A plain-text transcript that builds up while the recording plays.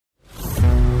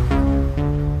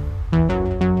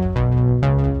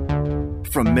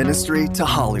From ministry to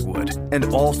Hollywood and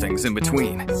all things in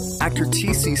between, actor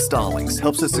T.C. Stallings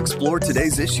helps us explore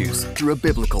today's issues through a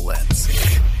biblical lens.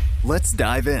 Let's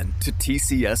dive in to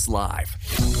TCS Live.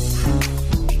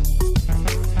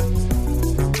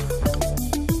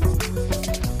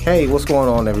 Hey, what's going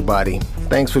on, everybody?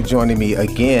 Thanks for joining me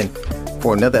again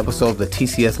for another episode of the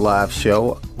TCS Live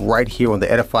show right here on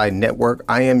the Edified Network.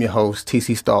 I am your host,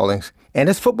 T.C. Stallings, and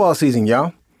it's football season,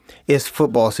 y'all. It's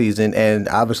football season, and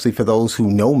obviously for those who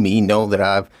know me, know that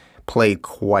I've played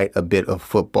quite a bit of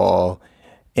football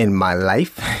in my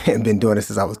life. I've been doing this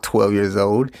since I was 12 years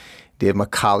old. Did my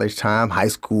college time, high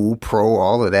school, pro,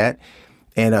 all of that.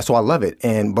 And so I love it.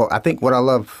 But I think what I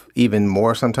love even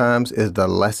more sometimes is the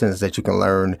lessons that you can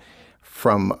learn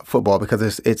from football,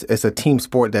 because it's a team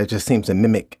sport that just seems to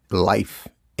mimic life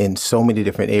in so many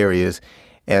different areas.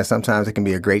 And sometimes it can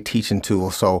be a great teaching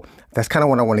tool. So that's kind of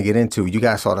what I want to get into. You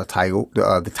guys saw the title,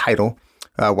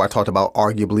 where I talked about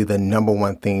arguably the number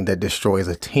one thing that destroys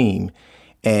a team.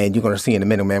 And you're going to see in a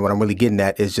minute, man, what I'm really getting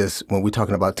at is just when we're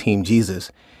talking about Team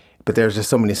Jesus. But there's just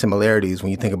so many similarities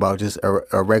when you think about just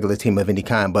a regular team of any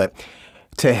kind. But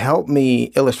to help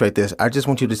me illustrate this, I just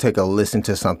want you to take a listen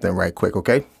to something right quick,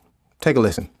 okay? Take a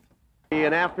listen.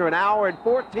 And after an hour and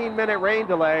 14-minute rain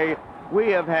delay,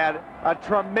 we have had a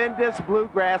tremendous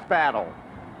bluegrass battle.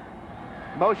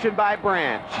 Motion by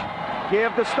Branch.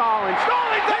 Give to Stallings.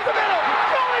 Stallings in the middle.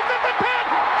 Stallings at the 10.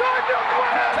 Cardinals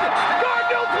win.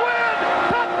 Cardinals win.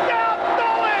 Touchdown,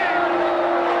 Stallings.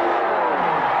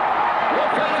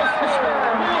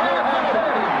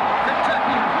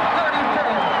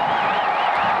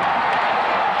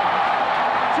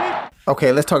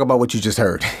 Okay, let's talk about what you just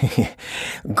heard.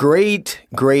 Great,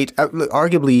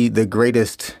 arguably the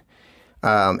greatest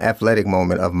athletic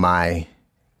moment of my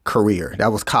career.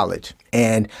 That was college.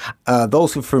 And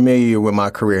those who are familiar with my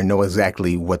career know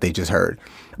exactly what they just heard.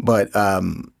 But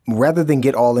rather than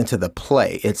get all into the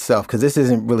play itself, because this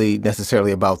isn't really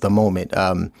necessarily about the moment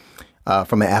from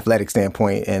an athletic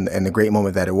standpoint and the great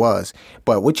moment that it was.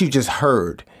 But what you just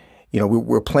heard,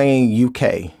 we're playing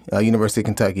UK, University of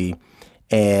Kentucky,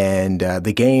 and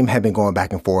the game had been going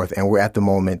back and forth. And we're at the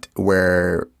moment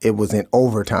where it was in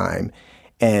overtime.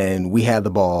 And we had the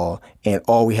ball, and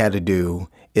all we had to do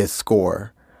is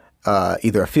score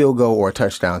either a field goal or a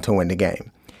touchdown to win the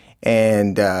game.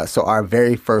 And so our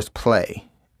very first play,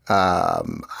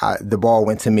 the ball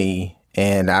went to me,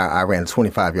 and I ran a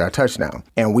 25-yard touchdown,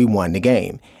 and we won the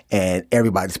game. And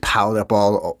everybody's piled up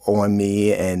all on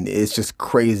me, and it's just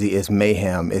crazy. It's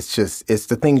mayhem. It's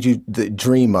the things you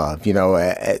dream of,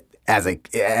 as an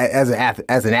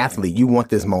athlete. You want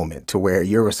this moment to where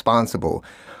you're responsible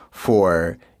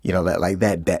for,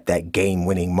 that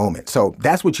game-winning moment. So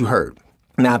that's what you heard.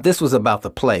 Now, if this was about the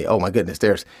play, oh my goodness,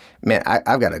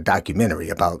 I've got a documentary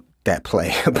about that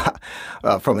play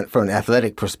from an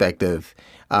athletic perspective.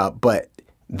 But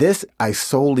this I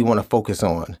solely want to focus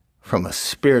on from a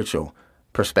spiritual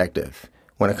perspective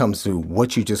when it comes to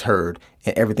what you just heard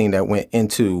and everything that went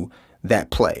into that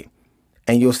play.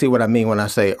 And you'll see what I mean when I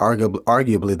say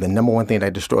arguably the number one thing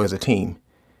that destroys a team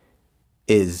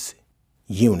is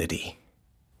unity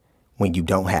when you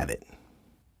don't have it.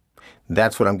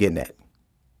 That's what I'm getting at.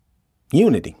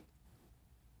 Unity.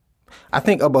 I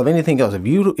think above anything else, if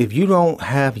you don't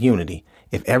have unity,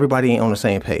 if everybody ain't on the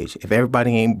same page, if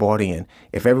everybody ain't bought in,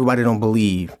 if everybody don't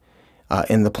believe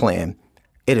in the plan,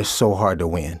 it is so hard to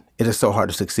win. It is so hard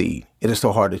to succeed. It is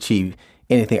so hard to achieve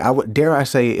anything. Dare I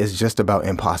say it's just about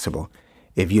impossible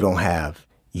if you don't have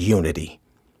unity.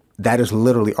 That is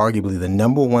literally arguably the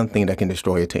number one thing that can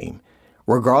destroy a team,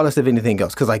 regardless of anything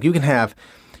else. Because you can have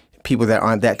people that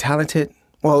aren't that talented.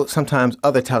 Well, sometimes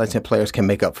other talented players can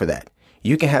make up for that.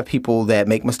 You can have people that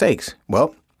make mistakes.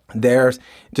 Well, there's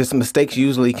just mistakes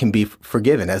usually can be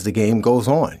forgiven as the game goes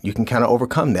on. You can kind of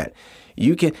overcome that.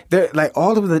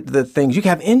 All of the things, you can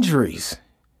have injuries.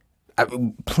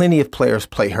 Plenty of players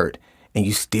play hurt and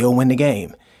you still win the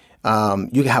game.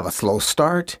 You can have a slow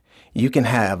start. You can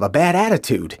have a bad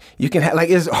attitude. You can have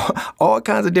it's all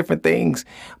kinds of different things,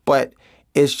 but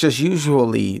it's just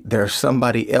usually there's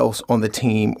somebody else on the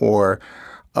team or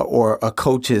a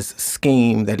coach's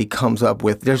scheme that he comes up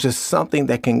with. There's just something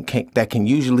that can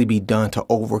usually be done to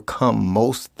overcome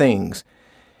most things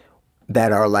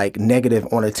that are negative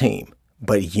on a team.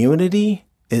 But unity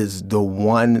is the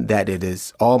one that it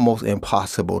is almost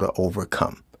impossible to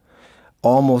overcome.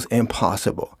 Almost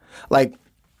impossible.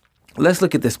 Let's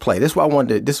look at this play. This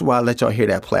is why I let y'all hear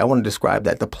that play. I want to describe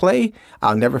that. The play,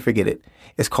 I'll never forget it.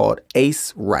 It's called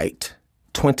Ace Right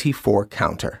 24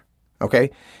 counter. Okay?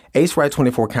 Ace Right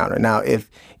 24 counter. Now, if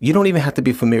you don't even have to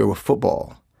be familiar with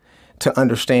football to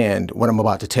understand what I'm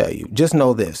about to tell you, just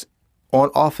know this. on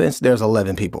offense, there's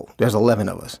 11 people. There's 11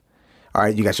 of us. All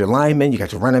right, you got your linemen, you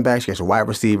got your running backs, you got your wide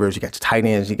receivers, you got your tight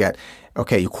ends, you got,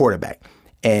 your quarterback.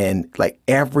 And like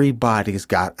everybody's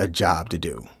got a job to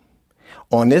do.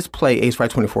 On this play, Ace Right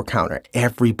 24 counter,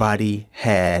 everybody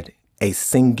had a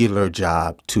singular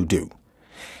job to do.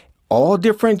 All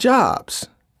different jobs,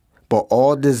 but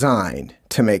all designed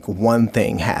to make one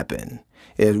thing happen.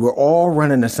 Is we're all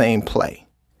running the same play.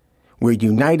 We're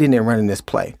united in running this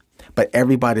play, but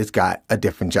everybody's got a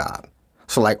different job.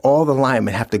 So like all the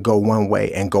linemen have to go one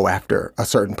way and go after a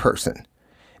certain person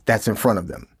that's in front of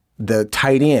them. The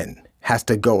tight end has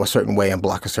to go a certain way and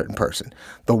block a certain person.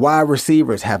 The wide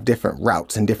receivers have different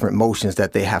routes and different motions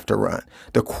that they have to run.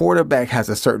 The quarterback has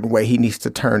a certain way he needs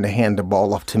to turn to hand the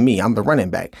ball off to me. I'm the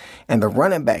running back. And the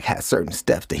running back has certain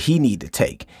steps that he needs to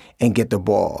take and get the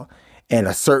ball, and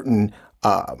a certain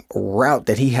route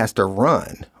that he has to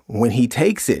run when he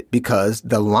takes it, because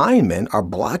the linemen are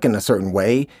blocking a certain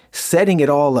way, setting it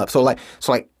all up. So like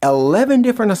 11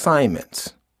 different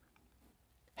assignments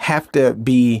have to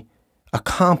be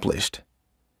accomplished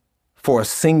for a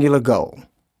singular goal.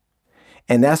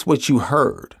 And that's what you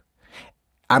heard.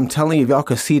 I'm telling you, if y'all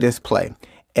could see this play,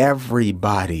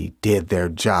 everybody did their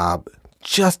job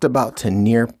just about to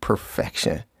near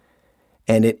perfection.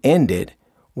 And it ended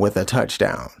with a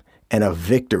touchdown and a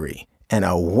victory and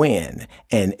a win.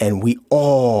 And we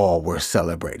all were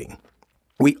celebrating.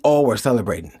 We all were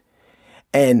celebrating.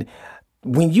 And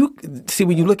when you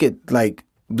look at, like,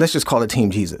 let's just call it Team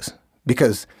Jesus,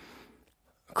 because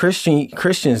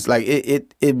Christians, like,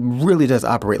 it really does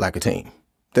operate like a team.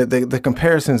 The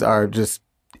comparisons are just,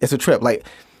 it's a trip. Like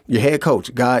your head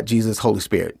coach, God, Jesus, Holy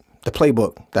Spirit. The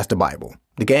playbook, that's the Bible.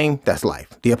 The game, that's life.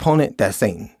 The opponent, that's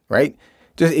Satan, right?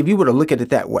 Just if you were to look at it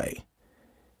that way,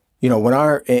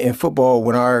 in football,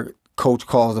 when our coach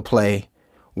calls a play,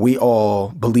 we all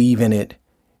believe in it.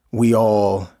 We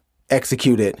all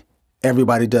execute it.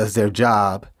 Everybody does their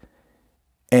job.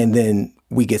 And then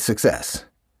we get success.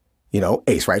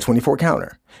 Ace Right 24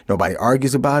 counter. Nobody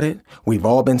argues about it. We've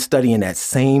all been studying that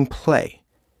same play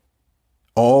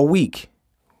all week.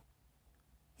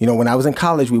 When I was in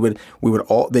college, we would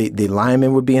all, the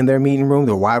linemen would be in their meeting room,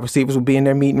 the wide receivers would be in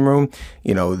their meeting room,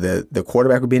 the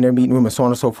quarterback would be in their meeting room, and so on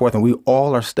and so forth. And we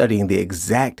all are studying the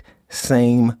exact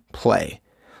same play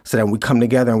so that we come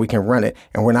together and we can run it.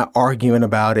 And we're not arguing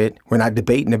about it. We're not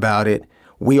debating about it.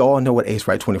 We all know what Ace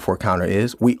Right 24 counter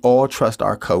is. We all trust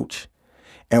our coach.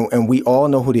 And we all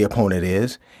know who the opponent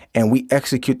is. And we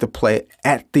execute the play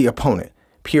at the opponent,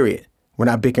 period. We're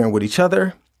not bickering with each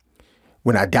other.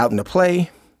 We're not doubting the play.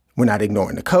 We're not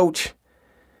ignoring the coach.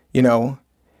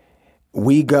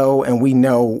 We go and we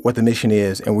know what the mission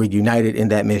is, and we're united in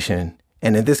that mission.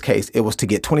 And in this case, it was to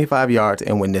get 25 yards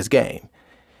and win this game.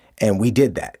 And we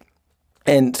did that.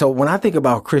 And so when I think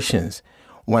about Christians,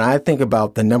 when I think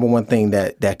about the number one thing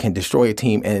that can destroy a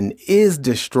team and is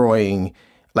destroying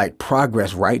like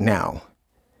progress right now,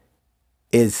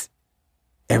 is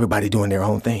everybody doing their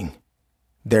own thing.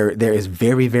 There is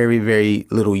very, very, very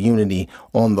little unity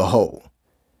on the whole.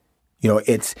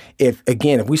 If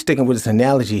we're sticking with this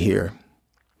analogy here,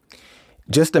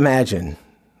 just imagine,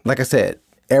 like I said,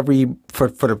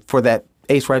 for that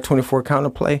Ace Right 24 counter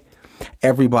play,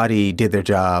 everybody did their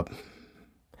job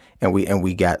and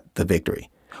we got the victory.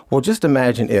 Well, just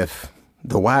imagine if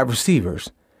the wide receivers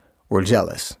were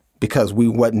jealous because we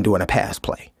wasn't doing a pass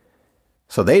play.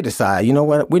 So they decide, you know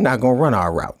what, we're not going to run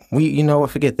our route.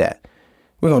 Forget that.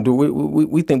 We're going to do,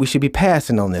 we think we should be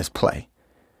passing on this play.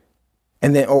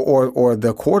 And then, or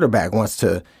the quarterback wants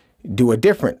to do a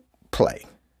different play.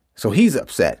 So he's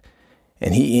upset.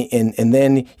 And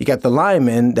then you got the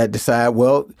linemen that decide,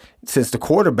 well, since the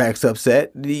quarterback's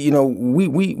upset,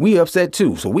 we upset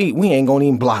too. So we ain't going to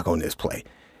even block on this play.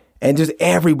 And just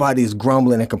everybody's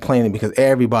grumbling and complaining because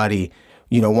everybody,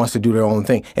 wants to do their own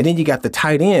thing. And then you got the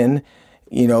tight end,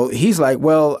 he's like,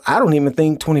 well, I don't even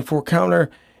think 24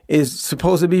 counter is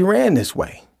supposed to be ran this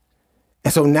way.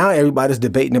 And so now everybody's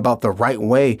debating about the right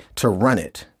way to run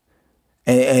it.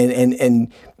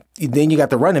 And then you got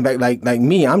the running back like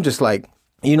me. I'm just like,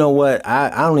 you know what? I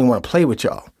don't even want to play with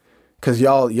y'all because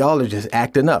y'all are just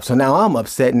acting up. So now I'm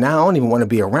upset. And now I don't even want to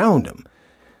be around them.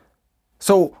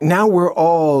 So now we're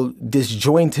all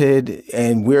disjointed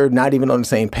and we're not even on the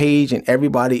same page and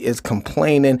everybody is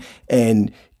complaining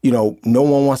and, no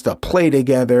one wants to play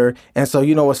together. And so,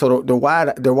 so the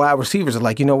wide receivers are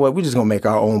like, you know what? We're just going to make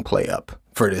our own play up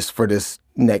for this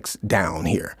next down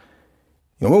here.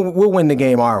 We'll win the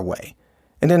game our way.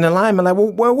 And then the lineman like,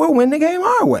 well, we'll win the game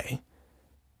our way.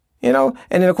 And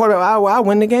then the quarterback, I'll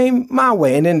win the game my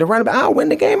way. And then the running back, I'll win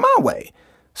the game my way.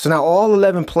 So now all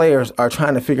 11 players are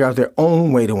trying to figure out their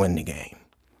own way to win the game.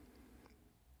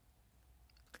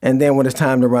 And then when it's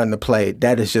time to run the play,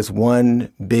 that is just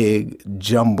one big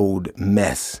jumbled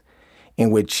mess in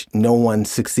which no one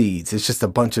succeeds. It's just a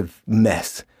bunch of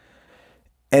mess.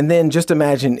 And then just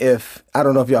imagine if, I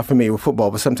don't know if y'all familiar with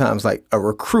football, but sometimes like a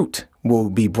recruit will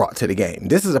be brought to the game.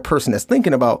 This is a person that's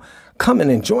thinking about coming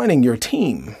and joining your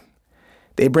team.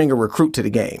 They bring a recruit to the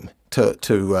game to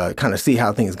kind of see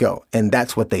how things go. And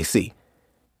that's what they see.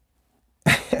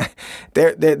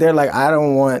 They're like, I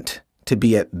don't want to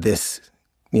be at this,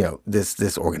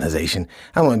 this organization.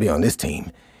 I don't want to be on this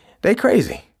team. They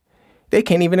crazy. They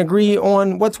can't even agree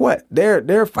on what's what.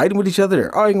 They're fighting with each other.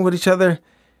 They're arguing with each other.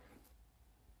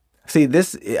 See,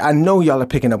 this, I know y'all are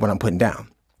picking up what I'm putting down.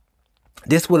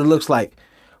 This is what it looks like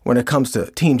when it comes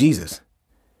to Team Jesus.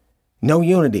 No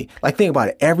unity. Like, think about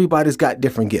it. Everybody's got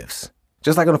different gifts.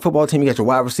 Just like on a football team, you got your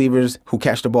wide receivers who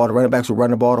catch the ball, the running backs who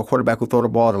run the ball, the quarterback who throw the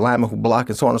ball, the lineman who block,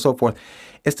 and so on and so forth.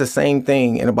 It's the same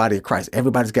thing in the body of Christ.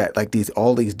 Everybody's got like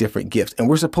all these different gifts, and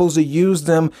we're supposed to use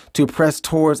them to press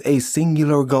towards a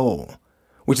singular goal,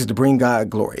 which is to bring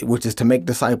God glory, which is to make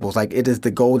disciples. Like, it is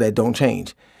the goal that don't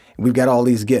change. We've got all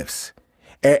these gifts.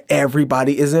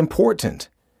 Everybody is important.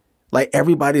 Like,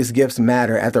 everybody's gifts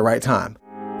matter at the right time.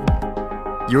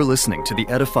 You're listening to the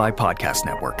Edify Podcast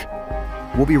Network.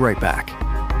 We'll be right back.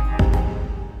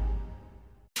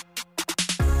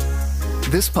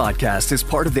 This podcast is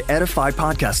part of the Edify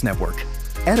Podcast Network.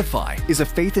 Edify is a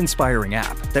faith-inspiring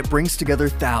app that brings together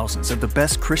thousands of the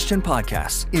best Christian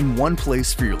podcasts in one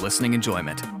place for your listening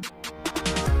enjoyment.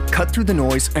 Cut through the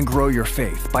noise and grow your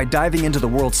faith by diving into the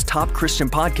world's top Christian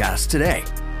podcasts today.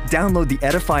 Download the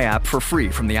Edify app for free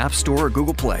from the App Store or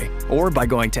Google Play, or by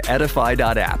going to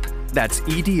edify.app. That's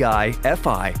edifi.app.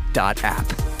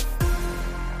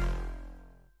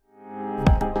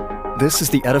 This is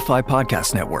the Edify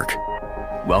Podcast Network.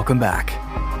 Welcome back.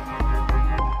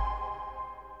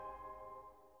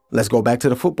 Let's go back to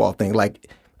the football thing.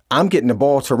 Like, I'm getting the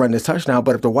ball to run this touchdown,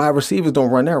 but if the wide receivers don't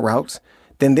run their routes,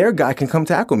 then their guy can come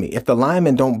tackle me. If the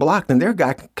linemen don't block, then their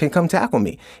guy can come tackle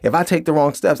me. If I take the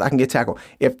wrong steps, I can get tackled.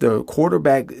 If the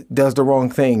quarterback does the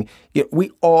wrong thing, we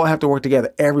all have to work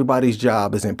together. Everybody's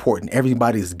job is important.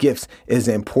 Everybody's gifts is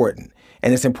important.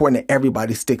 And it's important that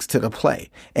everybody sticks to the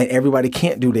play. And everybody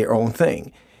can't do their own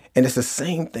thing. And it's the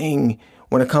same thing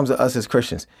when it comes to us as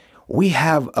Christians. We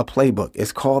have a playbook.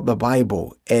 It's called the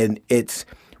Bible. And it's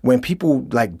when people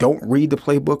like don't read the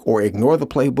playbook or ignore the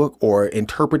playbook or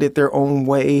interpret it their own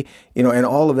way, and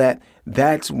all of that,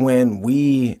 that's when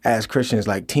we as Christians,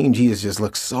 like Team Jesus, just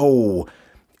look so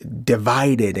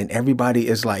divided and everybody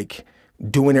is like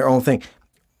doing their own thing.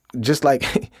 Just like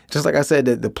I said,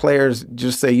 that the players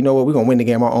just say, you know what, we're going to win the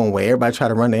game our own way. Everybody try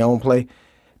to run their own play.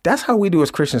 That's how we do as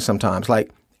Christians sometimes.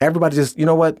 Like, everybody just, you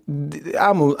know what,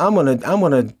 I'm going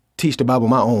to teach the Bible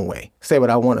my own way, say what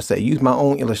I want to say, use my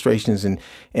own illustrations and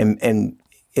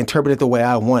interpret it the way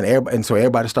I want. And so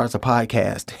everybody starts a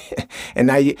podcast. And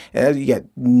now you got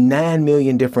 9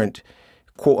 million different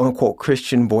quote unquote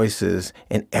Christian voices,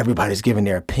 and everybody's giving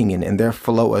their opinion and their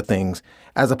flow of things,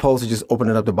 as opposed to just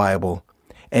opening up the Bible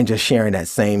and just sharing that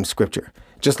same scripture.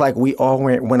 Just like we all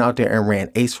went out there and ran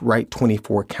Ace Right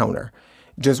 24 counter.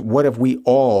 Just what if we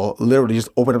all literally just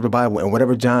open up the Bible and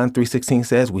whatever John 3:16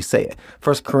 says, we say it.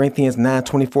 1 Corinthians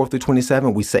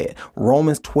 9:24-27, we say it.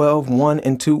 Romans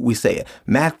 12:1-2, we say it.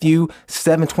 Matthew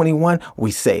 7:21,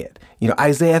 we say it.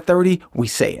 Isaiah 30, we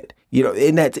say it.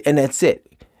 And that's it.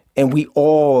 And we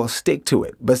all stick to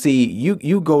it. But see,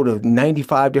 you go to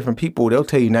 95 different people, they'll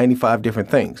tell you 95 different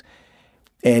things.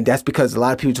 And that's because a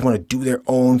lot of people just want to do their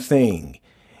own thing.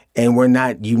 And we're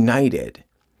not united.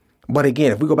 But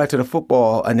again, if we go back to the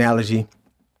football analogy,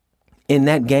 in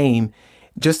that game,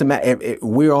 just imagine if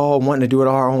we're all wanting to do it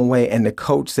our own way. And the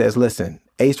coach says, listen,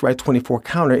 Ace Right 24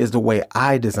 counter is the way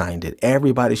I designed it.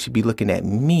 Everybody should be looking at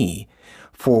me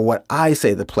for what I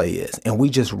say the play is. And we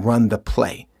just run the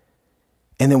play.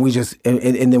 And then we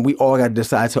then we all got to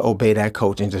decide to obey that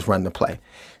coach and just run the play.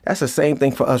 That's the same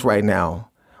thing for us right now.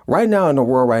 Right now in the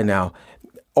world right now,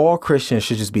 all Christians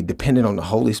should just be dependent on the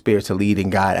Holy Spirit to lead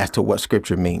and guide as to what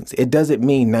Scripture means. It doesn't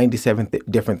mean 97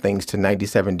 different things to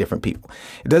 97 different people.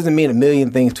 It doesn't mean a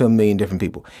million things to a million different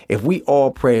people. If we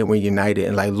all pray and we're united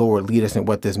and like, Lord, lead us in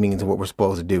what this means and what we're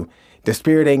supposed to do, the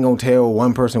Spirit ain't going to tell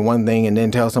one person one thing and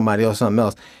then tell somebody else something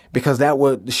else, because that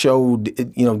would show,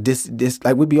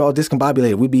 like we'd be all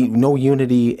discombobulated. We'd be no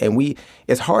unity. And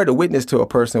it's hard to witness to a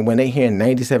person when they hear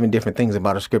 97 different things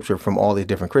about a Scripture from all these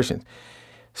different Christians.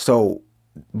 So,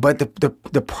 but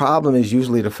the problem is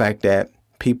usually the fact that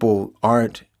people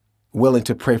aren't willing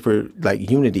to pray for like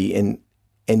unity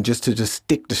and just to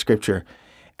stick to Scripture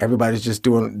Everybody's just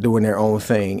doing their own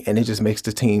thing, and it just makes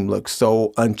the team look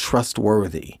so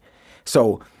untrustworthy.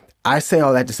 So I say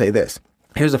all that to say this.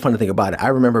 Here's the funny thing about it. I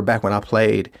remember back when I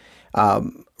played,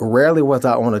 rarely was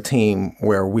I on a team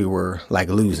where we were like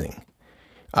losing.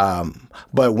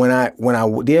 But when I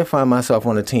did find myself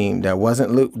on a team that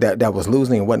wasn't that was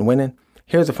losing and wasn't winning,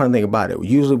 here's the funny thing about it.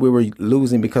 Usually we were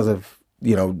losing because of,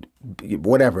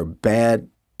 whatever, bad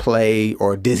play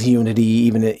or disunity,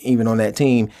 even on that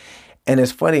team. And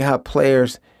it's funny how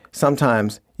players,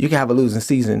 sometimes you can have a losing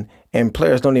season and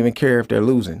players don't even care if they're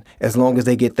losing as long as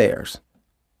they get theirs.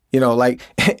 Like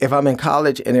if I'm in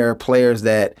college and there are players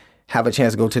that have a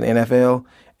chance to go to the NFL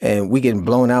and we getting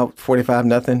blown out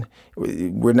 45-0,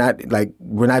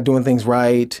 we're not doing things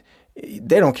right.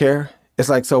 They don't care. It's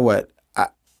like, so what?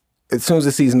 As soon as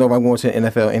the season's over, I'm going to the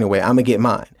NFL anyway. I'm gonna get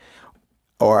mine,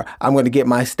 or I'm going to get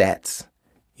my stats.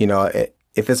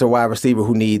 If it's a wide receiver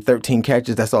who need 13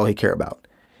 catches, that's all he care about.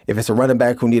 If it's a running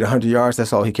back who need 100 yards,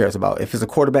 that's all he cares about. If it's a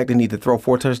quarterback that need to throw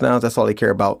 4 touchdowns, that's all he care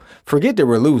about. Forget that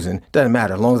we're losing. Doesn't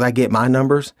matter. As long as I get my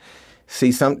numbers.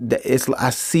 I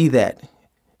see that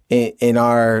in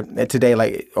our today,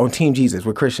 like on Team Jesus,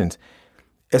 we're Christians.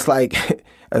 It's like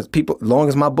as people, long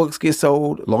as my books get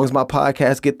sold, long as my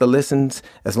podcasts get the listens,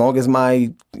 as long as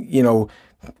my,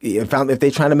 if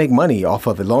they're trying to make money off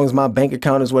of it, as long as my bank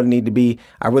account is what it need to be,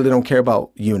 I really don't care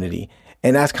about unity.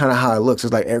 And that's kind of how it looks.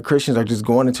 It's like Christians are just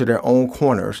going into their own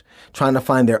corners, trying to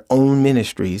find their own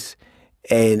ministries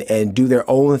and do their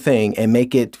own thing and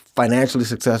make it financially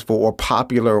successful or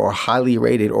popular or highly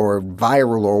rated or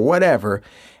viral or whatever.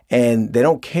 And they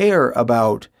don't care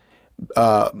about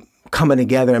coming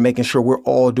together and making sure we're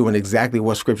all doing exactly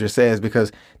what Scripture says,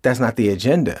 because that's not the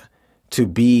agenda, to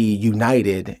be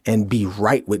united and be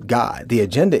right with God. The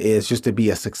agenda is just to be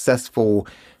a successful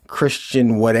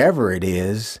Christian, whatever it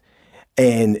is.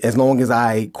 And as long as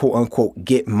I, quote unquote,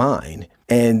 get mine.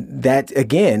 And that,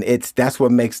 again, that's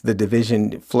what makes the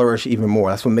division flourish even more.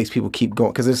 That's what makes people keep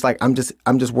going. Because it's like, I'm just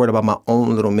worried about my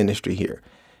own little ministry here.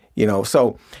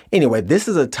 So anyway, this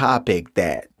is a topic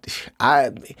that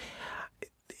I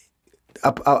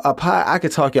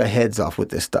could talk your heads off with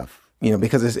this stuff.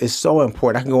 Because it's so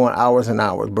important. I can go on hours and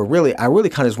hours, but really, I really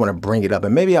kind of just want to bring it up.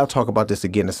 And maybe I'll talk about this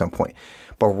again at some point.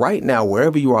 But right now,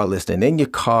 wherever you are listening, in your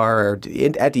car,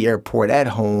 at the airport, at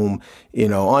home,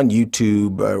 on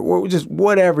YouTube, or just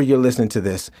whatever you're listening to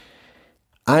this,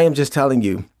 I am just telling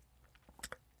you,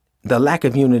 the lack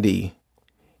of unity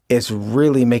is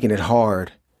really making it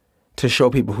hard to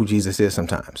show people who Jesus is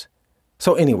sometimes.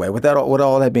 So anyway, with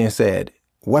all that being said,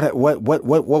 what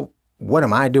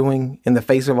am I doing in the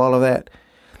face of all of that?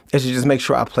 Is to just make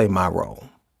sure I play my role.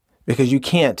 Because you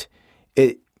can't,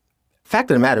 fact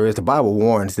of the matter is the Bible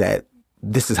warns that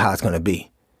this is how it's going to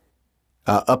be.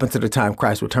 Up until the time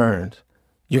Christ returns,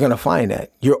 you're going to find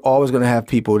that. You're always going to have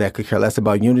people that could care less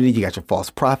about unity. You got your false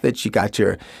prophets. You got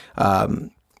your,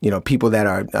 people that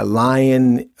are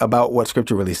lying about what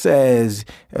Scripture really says.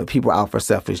 People out for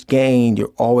selfish gain.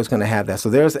 You're always going to have that. So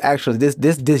there's actually this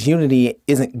disunity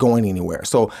isn't going anywhere.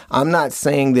 So I'm not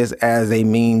saying this as a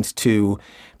means to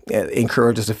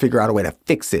encourage us to figure out a way to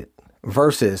fix it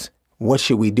versus what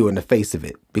should we do in the face of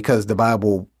it? Because the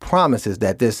Bible promises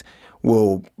that this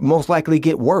will most likely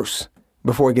get worse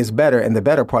before it gets better. And the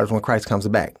better part is when Christ comes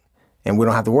back. And we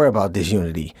don't have to worry about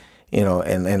disunity,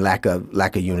 and lack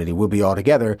of unity. We'll be all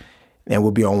together and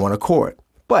we'll be on one accord.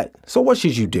 But so what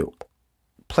should you do?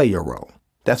 Play your role.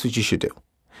 That's what you should do.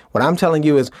 What I'm telling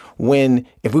you is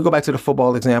if we go back to the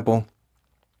football example,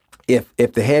 if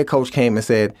the head coach came and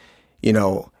said,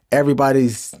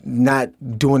 everybody's not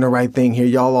doing the right thing here.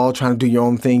 Y'all all trying to do your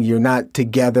own thing. You're not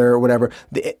together or whatever.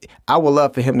 I would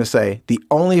love for him to say, the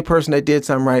only person that did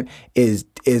something right is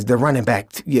the running back,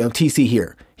 TC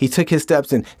here. He took his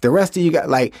steps and the rest of you got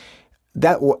like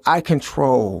that. I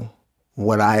control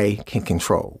what I can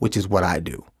control, which is what I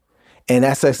do. And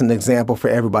that sets an example for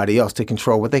everybody else to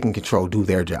control what they can control, do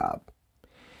their job.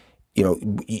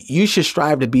 You should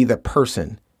strive to be the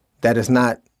person that is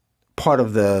not part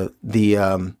of the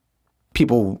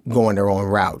people going their own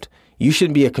route. You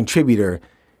shouldn't be a contributor,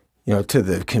 to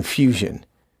the confusion.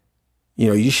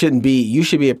 You should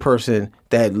be a person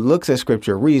that looks at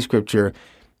Scripture, reads Scripture,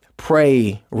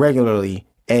 pray regularly,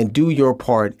 and do your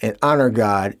part and honor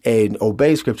God and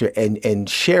obey Scripture and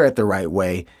share it the right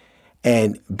way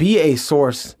and be a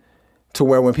source to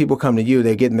where when people come to you,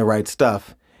 they're getting the right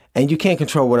stuff. And you can't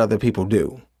control what other people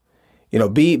do.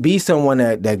 Be someone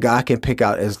that God can pick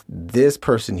out as this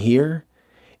person here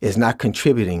is not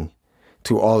contributing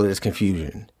to all of this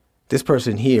confusion. This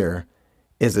person here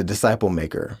is a disciple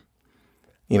maker.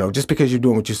 just because you're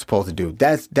doing what you're supposed to do.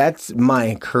 That's my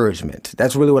encouragement.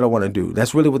 That's really what I want to do.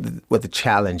 That's really what the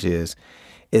challenge is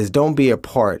don't be a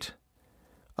part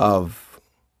of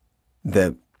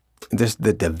the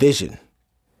division.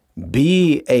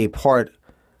 Be a part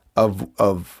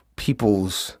of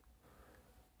people's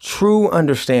true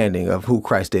understanding of who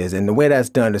Christ is. And the way that's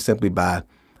done is simply by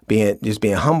being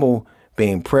humble,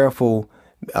 being prayerful,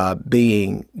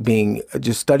 being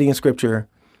just studying scripture,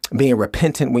 being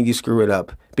repentant when you screw it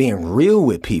up, being real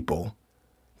with people,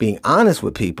 being honest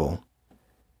with people,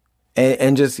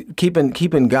 and just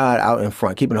keeping God out in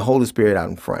front, keeping the Holy Spirit out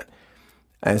in front.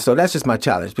 And so that's just my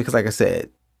challenge, because like I said,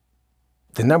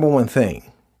 the number one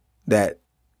thing that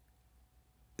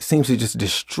seems to just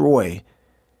destroy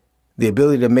the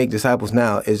ability to make disciples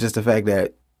now is just the fact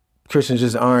that Christians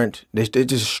just they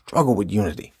just struggle with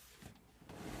unity.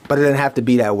 But it doesn't have to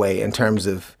be that way in terms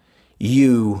of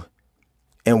you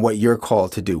and what you're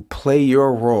called to do. Play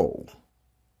your role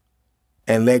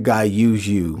and let God use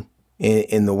you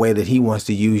in the way that he wants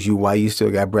to use you while you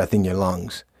still got breath in your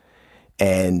lungs.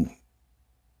 And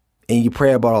you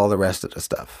pray about all the rest of the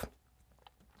stuff.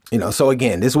 So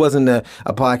again, this wasn't a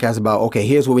podcast about, okay,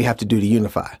 here's what we have to do to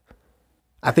unify.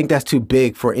 I think that's too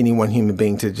big for any one human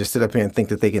being to just sit up here and think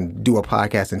that they can do a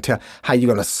podcast and tell how you're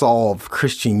going to solve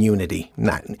Christian unity.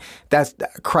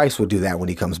 Christ will do that when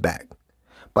he comes back.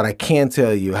 But I can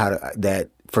tell you that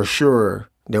for sure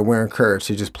that we're encouraged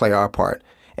to just play our part,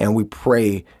 and we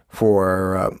pray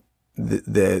for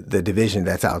the division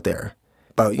that's out there.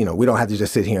 But we don't have to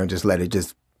just sit here and just let it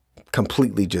just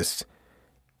completely just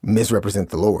misrepresent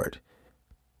the Lord.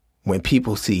 When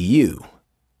people see you,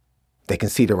 they can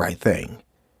see the right thing.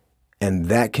 And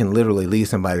that can literally lead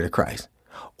somebody to Christ.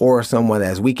 Or someone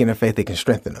that's weak in their faith, they can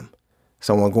strengthen them.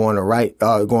 Someone going the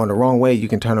wrong way, you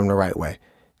can turn them the right way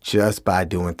just by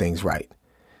doing things right.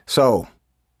 So,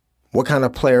 what kind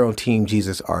of player on Team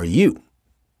Jesus are you?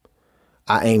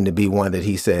 I aim to be one that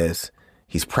he says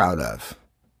he's proud of.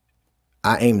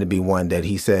 I aim to be one that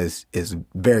he says is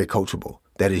very coachable,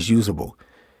 that is usable.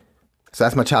 So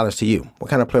that's my challenge to you. What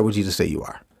kind of player would Jesus say you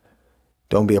are?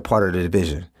 Don't be a part of the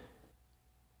division.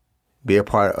 Be a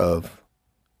part of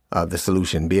the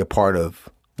solution. Be a part of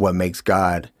what makes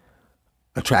God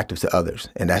attractive to others.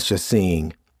 And that's just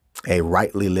seeing a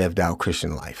rightly lived out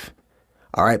Christian life.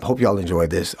 All right. Hope y'all enjoyed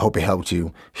this. Hope it helped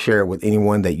you. Share it with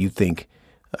anyone that you think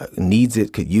needs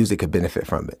it, could use it, could benefit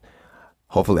from it.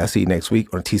 Hopefully I'll see you next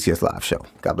week on TCS Live Show.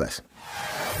 God bless.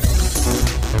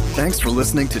 Thanks for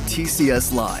listening to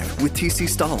TCS Live with TC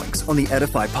Stallings on the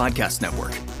Edify Podcast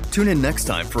Network. Tune in next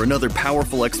time for another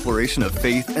powerful exploration of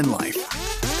faith and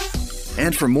life.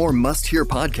 And for more must-hear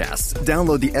podcasts,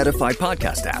 download the Edify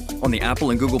Podcast app on the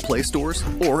Apple and Google Play stores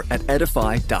or at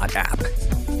edify.app.